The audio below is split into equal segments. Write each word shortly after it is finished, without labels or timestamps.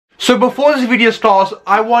So before this video starts,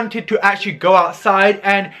 I wanted to actually go outside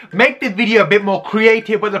and make the video a bit more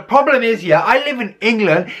creative, but the problem is, yeah, I live in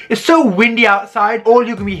England. It's so windy outside. All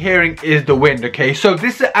you're gonna be hearing is the wind, okay? So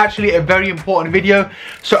this is actually a very important video,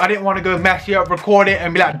 so I didn't want to go messy up, record it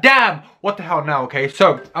and be like, damn, what the hell now, okay?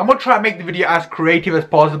 So I'm gonna try and make the video as creative as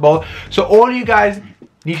possible. So all you guys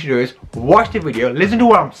need to do is watch the video, listen to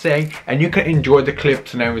what I'm saying, and you can enjoy the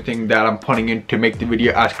clips and everything that I'm putting in to make the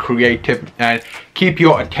video as creative and keep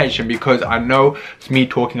your attention, because I know it's me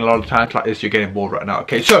talking a lot of times like this, you're getting bored right now,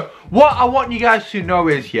 okay? So what I want you guys to know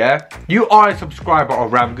is, yeah, you are a subscriber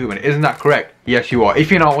of Ram Gooman, isn't that correct? Yes, you are.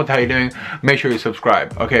 If you're not, what the hell are you doing? Make sure you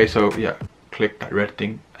subscribe, okay? So yeah, click that red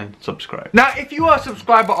thing and subscribe. Now, if you are a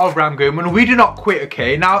subscriber of Ram Gooman, we do not quit,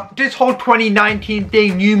 okay? Now, this whole 2019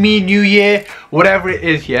 thing, new me, new year, whatever it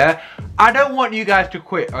is, yeah, I don't want you guys to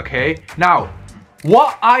quit, okay? Now,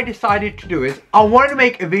 what I decided to do is, I wanted to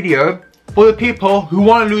make a video for the people who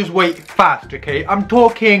want to lose weight fast, okay? I'm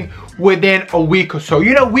talking within a week or so.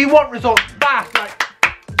 You know, we want results fast, like,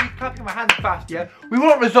 me clapping my hands fast, yeah? We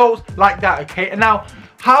want results like that, okay? And now,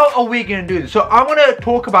 how are we going to do this? So I'm going to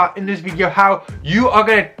talk about in this video how you are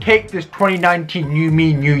going to take this 2019 new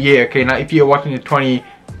me, new year, okay? Now, if you're watching the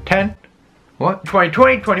 2010, what?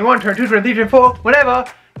 2020, 21, 22, 23, 24, whatever,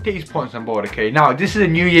 take these points on board, okay? Now, this is a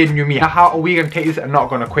new year, new me. How are we going to take this and not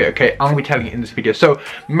going to quit, okay? I'm going to be telling you in this video. So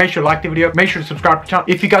make sure to like the video, make sure to subscribe to the channel.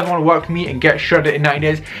 If you guys want to work with me and get shredded in 90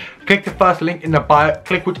 days, click the first link in the bio,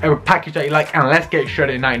 click whichever package that you like, and let's get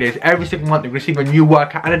shredded in 90 days. Every single month you receive a new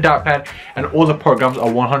workout and a diet plan, and all the programs are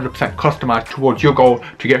 100% customized towards your goal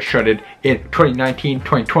to get shredded in 2019,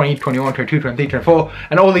 2020, 21, 22, 23, 24,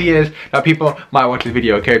 and all the years that people might watch this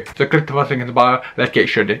video, okay? So click the first link in the bio, let's get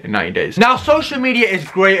shredded in 90 days. Now, social media is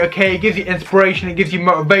great, okay? It gives you inspiration, it gives you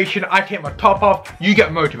motivation. I take my top off, you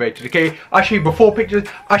get motivated, okay? I show you before pictures,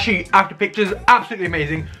 I show you after pictures, absolutely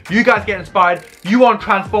amazing. You guys get inspired, you want to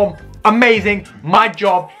transform, amazing. My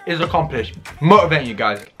job is accomplished, motivating you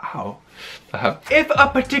guys. Ow. If a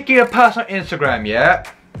particular person on Instagram,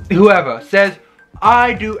 yeah, whoever says,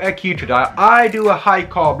 I do a keto diet, I do a high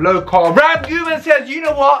carb, low carb, Ram Gooman says, you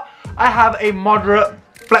know what, I have a moderate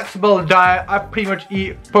flexible diet, I pretty much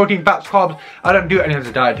eat protein, fats, carbs, I don't do any of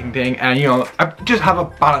the dieting thing, and you know, I just have a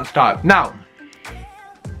balanced diet. Now,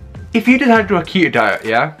 if you decide to do a keto diet,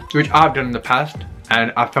 yeah, which I've done in the past,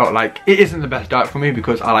 and I felt like it isn't the best diet for me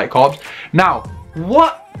because I like carbs. Now,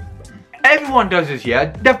 what everyone does is, yeah,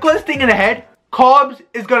 they've got this thing in their head, carbs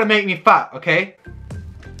is gonna make me fat, okay?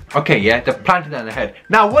 Okay, yeah, they've planted that in their head.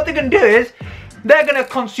 Now, what they're gonna do is, they're gonna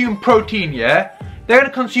consume protein, yeah? They're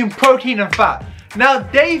gonna consume protein and fat. Now,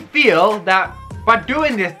 they feel that by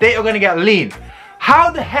doing this, they are gonna get lean.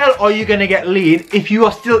 How the hell are you gonna get lean if you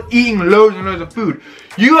are still eating loads and loads of food?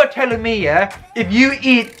 You are telling me, yeah, if you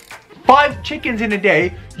eat 5 chickens in a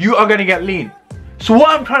day, you are gonna get lean. So what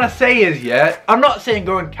I'm trying to say is, yeah, I'm not saying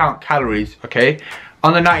go and count calories, okay?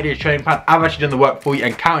 On the 90 day training plan, I've actually done the work for you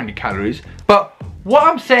and counting the calories. But what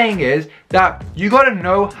I'm saying is that you gotta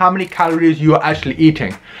know how many calories you are actually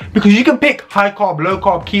eating. Because you can pick high carb, low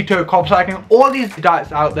carb, keto, carb cycling, all these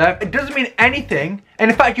diets out there. It doesn't mean anything.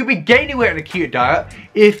 And in fact, you'll be gaining weight on a keto diet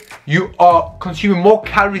if you are consuming more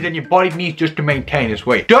calories than your body needs just to maintain its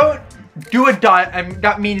weight. Don't do a diet and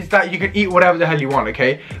that means that you can eat whatever the hell you want,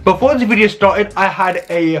 okay? Before this video started, I had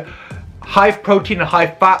a high protein and high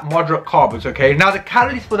fat, moderate carbs, okay? Now the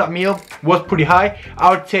calories for that meal was pretty high. I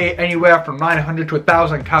would say anywhere from 900 to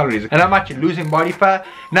 1,000 calories, and I'm actually losing body fat.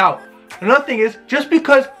 Now, another thing is, just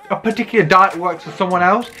because a particular diet works for someone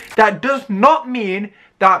else, that does not mean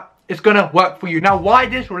that it's gonna work for you. Now, why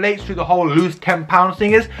this relates to the whole lose 10 pounds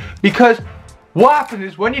thing is because what happens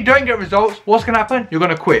is when you don't get results, what's gonna happen? You're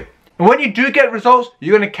gonna quit. And when you do get results,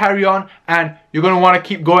 you're going to carry on and you're going to want to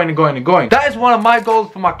keep going and going and going. That is one of my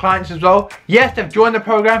goals for my clients as well. Yes, they've joined the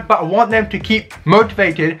program, but I want them to keep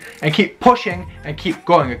motivated and keep pushing and keep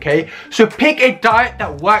going, okay? So pick a diet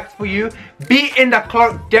that works for you. Be in the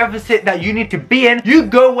caloric deficit that you need to be in. You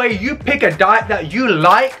go away, you pick a diet that you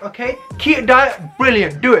like, okay? Keto diet,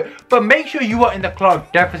 brilliant, do it. But make sure you are in the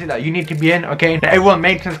caloric deficit that you need to be in, okay? Now, everyone's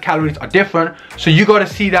maintenance calories are different, so you got to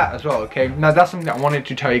see that as well, okay? Now, that's something that I wanted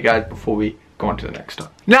to tell you guys before we go on to the next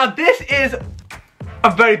stuff. Now, this is a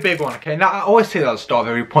very big one, okay? Now, I always say that at the start of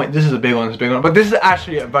every point, this is a big one, this is a big one, but this is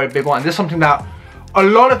actually a very big one. And this is something that a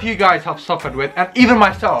lot of you guys have suffered with, and even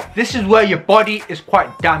myself. This is where your body is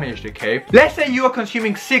quite damaged, okay? Let's say you are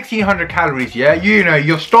consuming 1,600 calories, yeah? You know,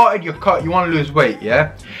 you've started your cut, you want to lose weight,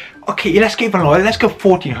 yeah? Okay, let's go even lower, let's go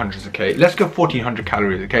 1,400, okay? Let's go 1,400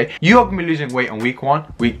 calories, okay? You are going to be losing weight on week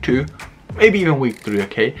 1, week 2, maybe even week 3,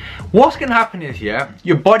 okay? What's gonna happen is, yeah,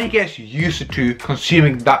 your body gets used to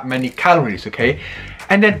consuming that many calories, okay?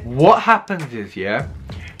 And then what happens is, yeah,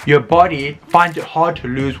 your body finds it hard to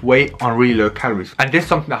lose weight on really low calories. And this is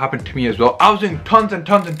something that happened to me as well. I was doing tons and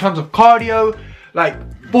tons and tons of cardio, like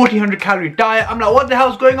 1400 calorie diet. I'm like, what the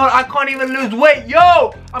hell's going on? I can't even lose weight.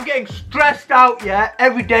 Yo, I'm getting stressed out, yeah,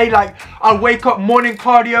 every day. Like, I'll wake up, morning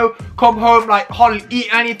cardio, come home, like hardly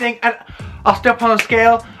eat anything, and I'll step on a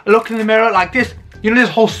scale, look in the mirror like this. You know, this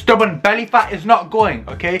whole stubborn belly fat is not going,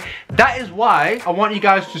 okay? That is why I want you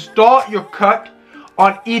guys to start your cut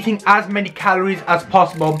on eating as many calories as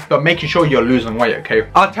possible, but making sure you're losing weight, okay?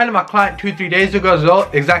 I was telling my client 2-3 days ago as well,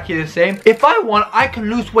 exactly the same. If I want, I can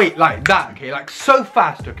lose weight like that, okay? Like so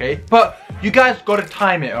fast, okay? But you guys gotta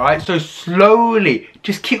time it, alright? So slowly,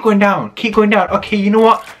 just keep going down, keep going down. Okay, you know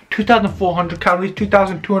what? 2,400 calories,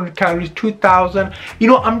 2,200 calories, 2,000. You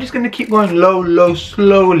know what? I'm just gonna keep going low,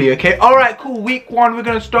 slowly, okay? Alright, cool. Week 1, we're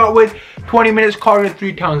gonna start with 20 minutes cardio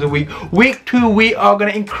 3 times a week. Week 2, we are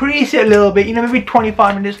gonna increase it a little bit, you know, maybe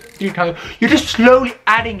 25 minutes 3 times. You're just slowly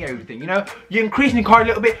adding everything, you know? You're increasing the cardio a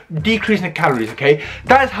little bit, decreasing the calories, okay?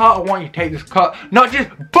 That is how I want you to take this cut. Not just,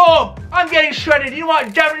 boom, I'm getting shredded. You know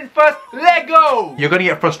what? Jab it in first, let go. You're gonna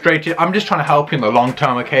get frustrated. I'm just trying to help you in the long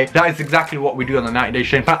term, okay? That is exactly what we do on the 90-day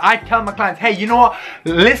shake. I tell my clients, hey, you know what?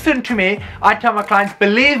 Listen to me. I tell my clients,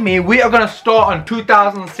 believe me, we are gonna start on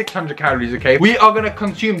 2,600 calories, okay? We are gonna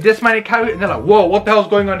consume this many calories, and they're like, whoa, what the hell's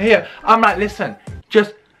going on here? I'm like, listen,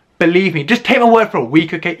 just believe me. Just take my word for a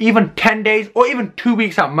week, okay? Even 10 days or even 2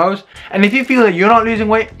 weeks at most. And if you feel that you're not losing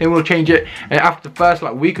weight, then we'll change it. And after the first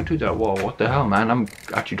like week or two, they're like, whoa, what the hell, man? I'm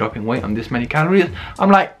actually dropping weight on this many calories. I'm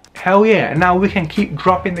like, hell yeah. And now we can keep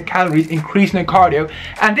dropping the calories, increasing the cardio.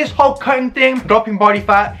 And this whole cutting thing, dropping body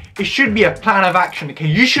fat, it should be a plan of action, okay?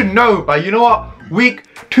 You should know by, you know what, week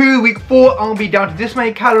 2, week 4, I'm gonna be down to this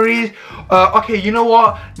many calories. Okay, you know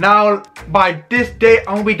what, now by this day,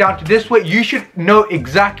 I'm gonna be down to this weight. You should know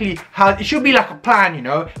exactly how, it should be like a plan, you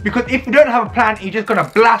know? Because if you don't have a plan, you're just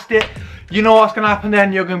gonna blast it. You know what's gonna happen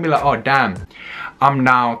then? You're gonna be like, oh damn, I'm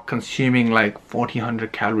now consuming like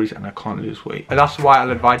 1,400 calories and I can't lose weight. And that's why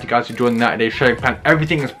I'll advise you guys to join the 90-day shake plan.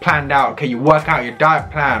 Everything is planned out, okay? You work out your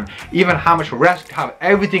diet plan, even how much rest you have,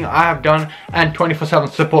 everything I have done, and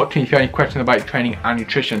 24/7 support team if you have any questions about your training and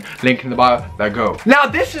nutrition. Link in the bio, let go. Now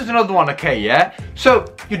this is another one, okay, yeah? So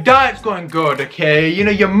your diet's going good, okay? You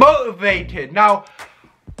know, you're motivated. Now,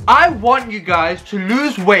 I want you guys to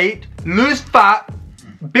lose weight, lose fat,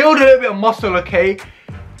 build a little bit of muscle, okay?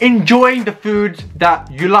 Enjoying the foods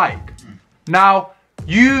that you like. Now,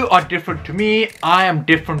 you are different to me, I am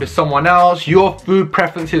different to someone else, your food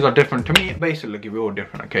preferences are different to me. Basically, we're all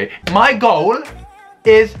different, okay? My goal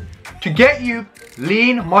is to get you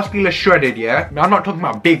lean, muscular, shredded, yeah? I'm not talking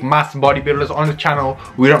about big mass bodybuilders on the channel.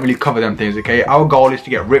 We don't really cover them things, okay? Our goal is to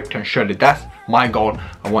get ripped and shredded. That's my goal.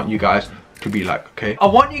 I want you guys to be like, okay? I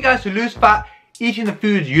want you guys to lose fat, eating the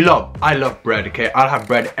foods you love. I love bread, okay? I'll have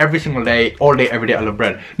bread every single day, all day, every day. I love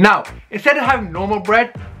bread. Now, instead of having normal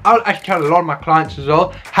bread, I'll actually tell a lot of my clients as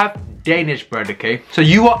well, have Danish bread, okay? So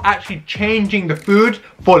you are actually changing the food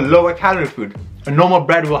for lower calorie food. A normal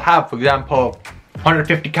bread will have, for example,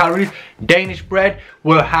 150 calories. Danish bread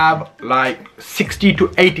will have like 60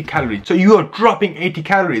 to 80 calories. So you are dropping 80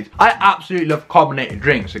 calories. I absolutely love carbonated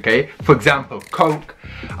drinks, okay? For example, Coke.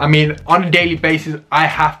 I mean, on a daily basis, I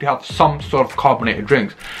have to have some sort of carbonated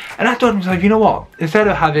drinks. And I thought to myself, you know what? Instead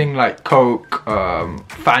of having like Coke,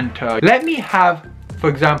 Fanta, let me have, for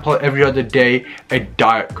example, every other day, a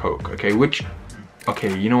Diet Coke, okay? Which,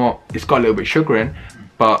 okay, you know what? It's got a little bit of sugar in,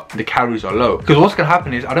 but the calories are low. Because what's gonna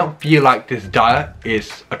happen is I don't feel like this diet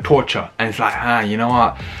is a torture. And it's like, you know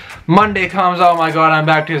what? Monday comes, oh my god, I'm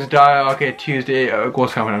back to this diet. Okay, Tuesday,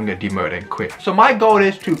 what's happening? I'm gonna demote and quit. So my goal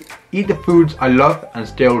is to eat the foods I love and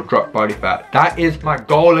still drop body fat. That is my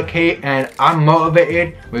goal, okay? And I'm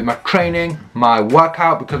motivated with my training, my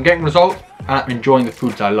workout, because I'm getting results and I'm enjoying the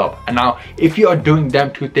foods I love. And now, if you are doing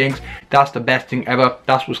them two things, that's the best thing ever.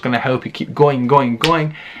 That's what's gonna help you keep going.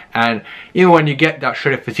 And even when you get that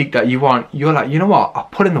shredded physique that you want, you're like, you know what? I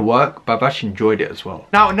put in the work, but I've actually enjoyed it as well.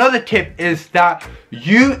 Now, another tip is that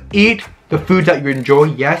you eat the foods that you enjoy,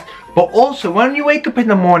 yes, but also when you wake up in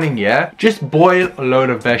the morning, yeah, just boil a load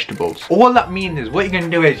of vegetables. All that means is what you're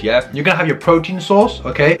gonna do is, yeah, you're gonna have your protein source,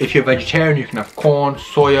 okay? If you're vegetarian, you can have corn,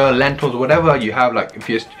 soya, lentils, whatever you have, like if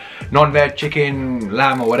you're non-veg, chicken,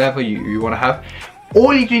 lamb, or whatever you wanna have.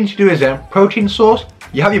 All you need to do is then protein source,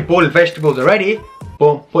 you have your boiled vegetables already,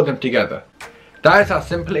 boom, put them together. That is how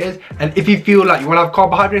simple it is. And if you feel like you want to have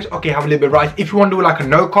carbohydrates, okay, have a little bit of rice. If you want to do like a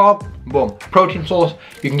no carb, boom, protein source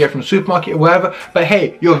you can get from the supermarket or wherever. But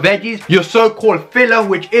hey, your veggies, your so-called filler,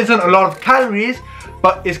 which isn't a lot of calories,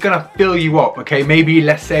 but it's gonna fill you up, okay? Maybe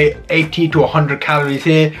let's say 80 to 100 calories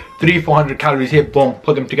here, 300-400 calories here, boom,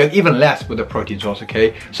 put them together, even less with the protein source,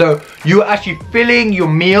 okay? So you're actually filling your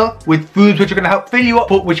meal with foods which are gonna help fill you up,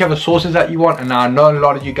 put whichever sources that you want. And now I know a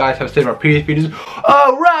lot of you guys have said in my previous videos,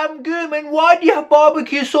 oh Ram Goodman, why do you have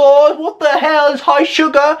barbecue sauce? What the hell is high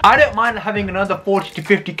sugar? I don't mind having another 40 to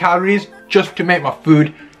 50 calories just to make my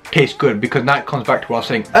food taste good, because that comes back to what I was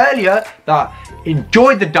saying earlier, that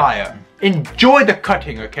enjoy the diet, enjoy the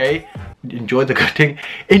cutting, okay? Enjoy the cutting,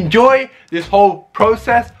 enjoy this whole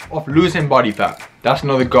process of losing body fat. That's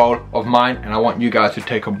another goal of mine, and I want you guys to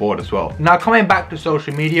take on board as well. Now, coming back to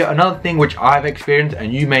social media, another thing which I've experienced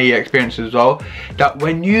and you may experience as well, that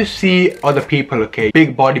when you see other people, okay,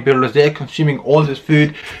 big bodybuilders, they're consuming all this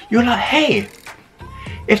food, you're like, hey,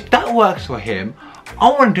 if that works for him, I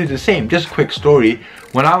want to do the same. Just a quick story.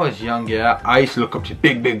 When I was young, yeah, I used to look up to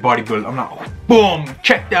big bodybuilders. I'm like, oh, boom,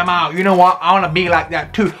 check them out. You know what? I want to be like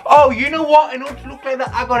that too. Oh, you know what? In order to look like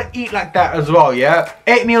that, I got to eat like that as well, yeah?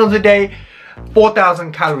 8 meals a day,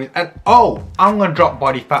 4,000 calories. And oh, I'm going to drop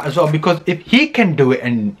body fat as well, because if he can do it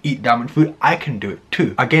and eat that much food, I can do it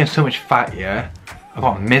too. I gained so much fat, yeah? I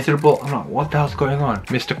got miserable. I'm like, what the hell's going on?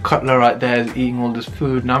 Mr. Cutler right there is eating all this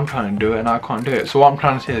food and I'm trying to do it and I can't do it. So what I'm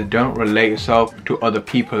trying to say is, don't relate yourself to other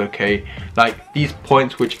people, okay? Like, these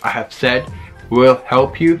points which I have said will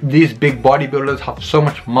help you. These big bodybuilders have so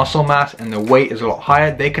much muscle mass and their weight is a lot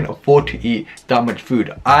higher. They can afford to eat that much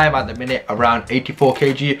food. I am at the minute around 84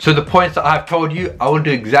 kg. So the points that I've told you, I will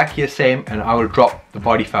do exactly the same and I will drop the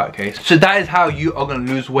body fat, okay? So that is how you are going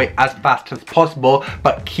to lose weight as fast as possible,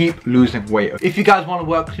 but keep losing weight. If you guys want to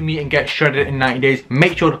work with me and get shredded in 90 days,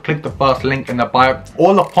 make sure to click the first link in the bio.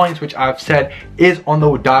 All the points which I've said is on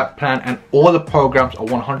the diet plan and all the programs are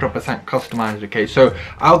 100% customized, okay? So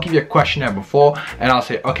I'll give you a questionnaire before and I'll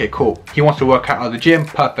say, okay, cool. He wants to work out at the gym,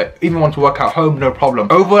 perfect. Even wants to work out home, no problem.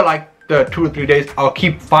 Over like the 2 or 3 days, I'll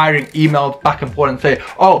keep firing emails back and forth and say,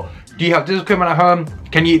 oh, do you have this equipment at home?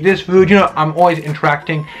 Can you eat this food? You know, I'm always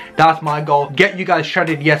interacting. That's my goal. Get you guys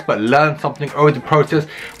shredded, yes, but learn something over the process.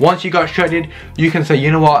 Once you got shredded, you can say,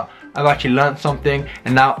 you know what? I've actually learned something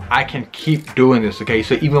and now I can keep doing this, okay?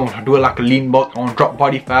 So even when I do it like a lean bulk, I want to drop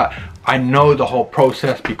body fat, I know the whole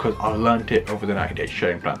process because I learned it over the 90-day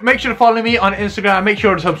shredding plan. Make sure to follow me on Instagram. Make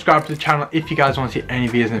sure to subscribe to the channel. If you guys want to see any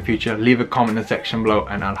videos in the future, leave a comment in the section below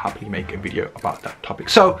and I'll happily make a video about that topic.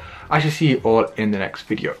 So I shall see you all in the next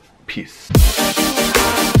video. Peace.